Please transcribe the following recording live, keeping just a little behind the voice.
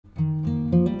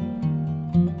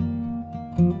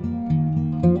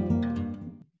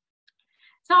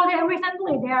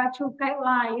recently, there are two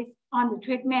guidelines on the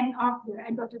treatment of the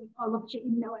androgenicology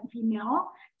in male and female.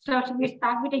 So we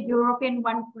start with the European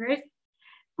one first.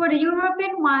 For the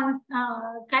European one,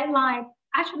 guideline,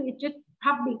 actually it's just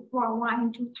published for a while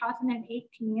in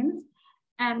 2018.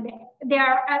 And there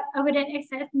are evidence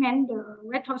assessment, the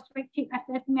retrospective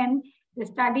assessment, the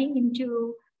study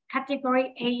into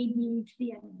category A, B,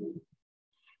 C, and D.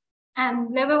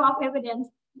 And level of evidence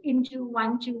into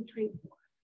 1, 2, 3, 4.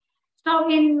 So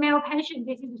in male patients,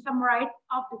 this is a summary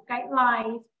of the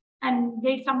guidelines, and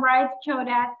they summarize show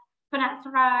that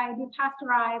finasteride,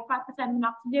 dutasteride, 5%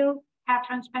 minoxidil, hair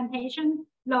transplantation,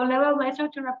 low-level laser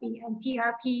therapy, and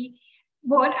PRP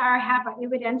both have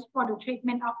evidence for the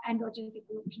treatment of androgenetic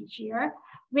alopecia.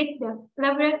 With the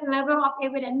level of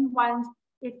evidence, one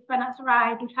is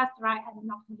finasteride, dutasteride, and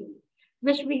minoxidil,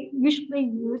 which we usually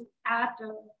use as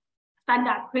the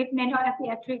standard treatment or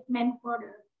FDA treatment for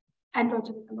the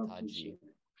androgenetic alopecia.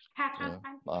 Hair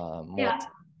transplant.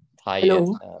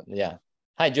 Hello. Yeah.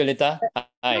 Hi, Julieta.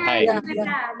 Hi. Yeah.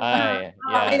 Hi. Yeah.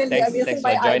 Finally, I'm using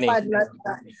my joining. iPad.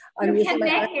 I'm using my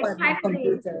iPad, not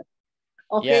computer.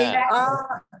 Okay.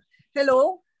 Yeah.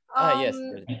 Hello. Yes.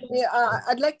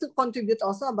 I'd like to contribute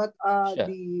also, but Sure.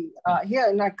 here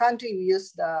in our country we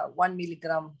use the 1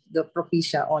 milligram, the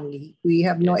Propecia only. We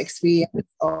have no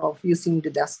experience of using the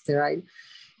dutasteride,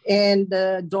 and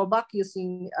the drawback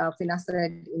using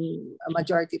finasteride in a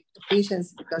majority of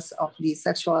patients because of the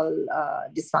sexual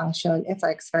dysfunction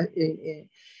effects.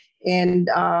 And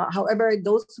however,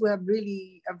 those who have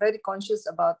really are very conscious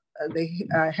about the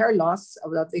hair loss,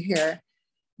 about the hair,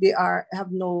 they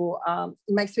have no,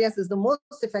 in my experience, is the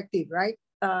most effective, right?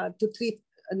 To treat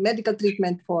medical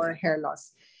treatment for hair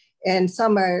loss. And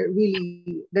some are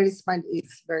really, the response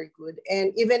is very good.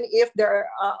 And even if they're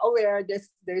aware there's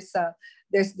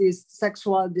this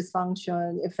sexual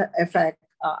dysfunction effect,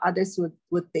 others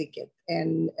would take it.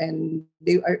 And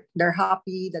they're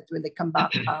happy that when they come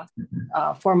back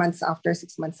 4 months after,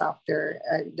 6 months after,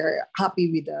 they're happy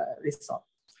with the result.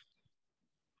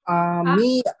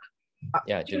 Julieta.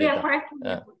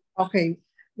 Okay.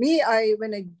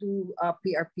 When I do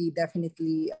PRP,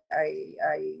 definitely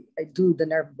I do the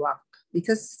nerve block,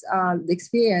 because the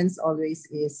experience always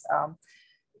is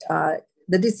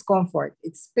the discomfort.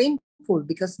 It's painful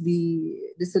because the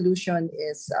solution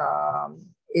is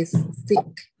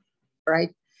thick,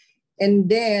 right? And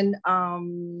then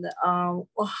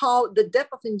how the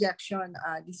depth of injection,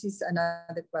 this is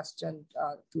another question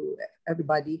to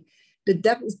everybody. The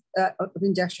depth of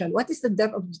injection, what is the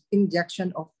depth of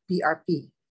injection of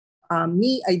PRP?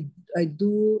 I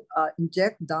do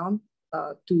inject down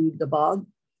to the bulb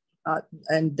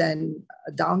and then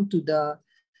down to the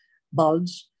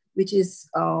bulge, which is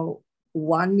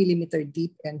 1 millimeter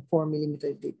deep and 4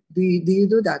 millimeter deep. Do you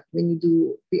do that when you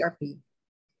do PRP?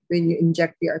 When you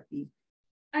inject PRP?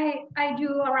 I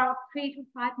do around 3 to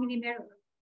 5 millimeter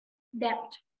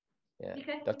depth. Yeah.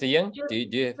 Dr. Young, do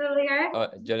you have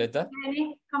Julieta?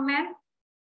 Any comment?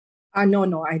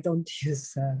 No, I don't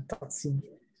use toxin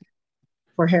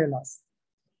for hair loss.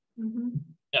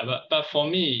 Yeah, but for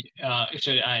me,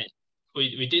 actually,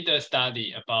 we did a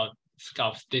study about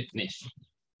scalp stiffness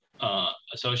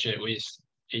associated with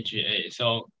AGA.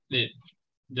 So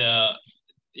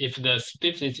if the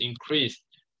stiffness increased,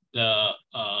 the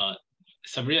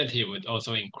severity would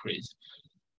also increase.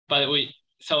 But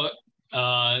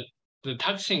the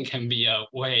toxin can be a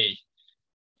way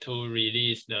to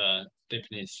release the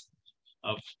stiffness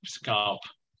of scalp.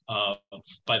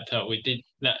 But we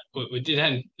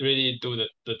didn't really do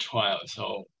the trial,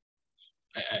 so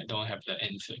I don't have the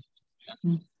answer.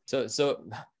 Yeah. So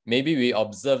maybe we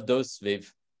observe those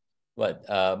with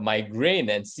migraine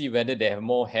and see whether they have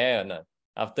more hair or not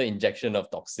after injection of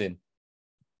toxin,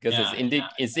 because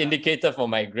it's indicator for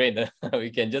migraine.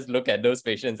 We can just look at those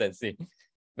patients and see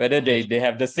whether they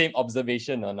have the same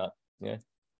observation or not. I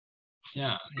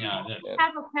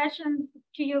have a question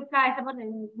to you guys about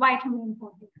the vitamin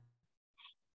for hair.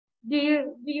 Do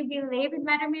you believe in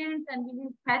vitamins, and do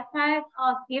you prescribe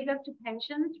or give them to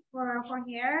patients for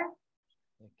hair?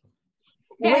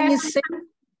 When you say,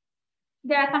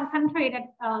 there are some countries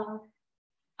that are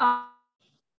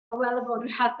available to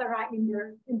have the right in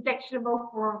their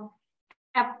injectable form,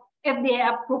 if they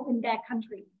are approved in that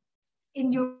country,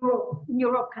 in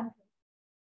Europe country.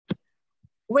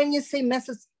 When you say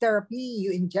mesotherapy,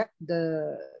 you inject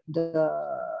the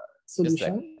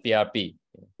solution? Just like PRP.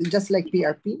 Just like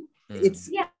PRP? I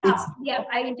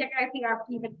inject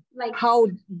PRP, but like... How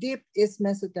deep is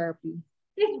mesotherapy?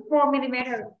 It's 4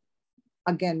 millimeter.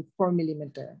 Again, 4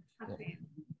 millimeter. Okay.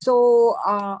 So,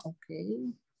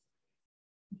 okay,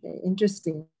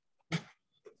 interesting.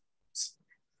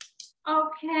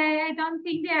 Okay, I don't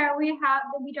think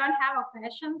we don't have a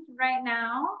questions right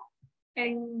now,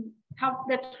 and how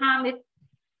the time is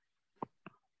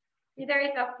either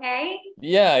is okay.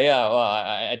 Yeah. Well,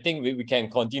 I think we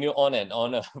can continue on and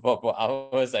on for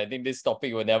hours. I think this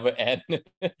topic will never end.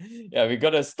 Yeah, we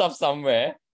gotta stop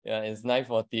somewhere. Yeah, it's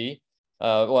 9:40.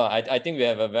 Well, I think we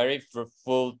have a very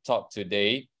fruitful talk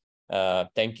today.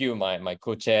 Thank you, my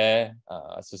co-chair,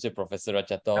 Associate Professor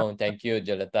Ratchathorn. Thank you,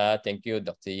 Julieta. Thank you,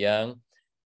 Dr. Yang,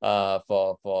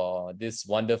 for this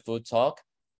wonderful talk.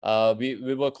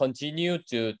 We will continue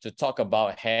to talk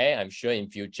about hair, I'm sure, in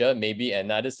future, maybe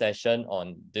another session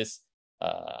on this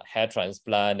hair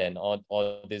transplant and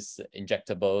all these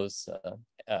injectables,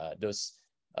 those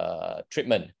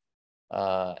treatment.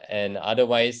 And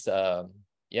otherwise,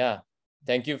 yeah,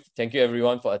 thank you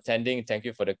everyone for attending. Thank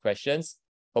you for the questions.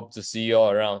 Hope to see you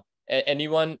all around.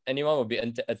 Anyone will be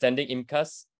attending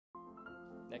IMCAS?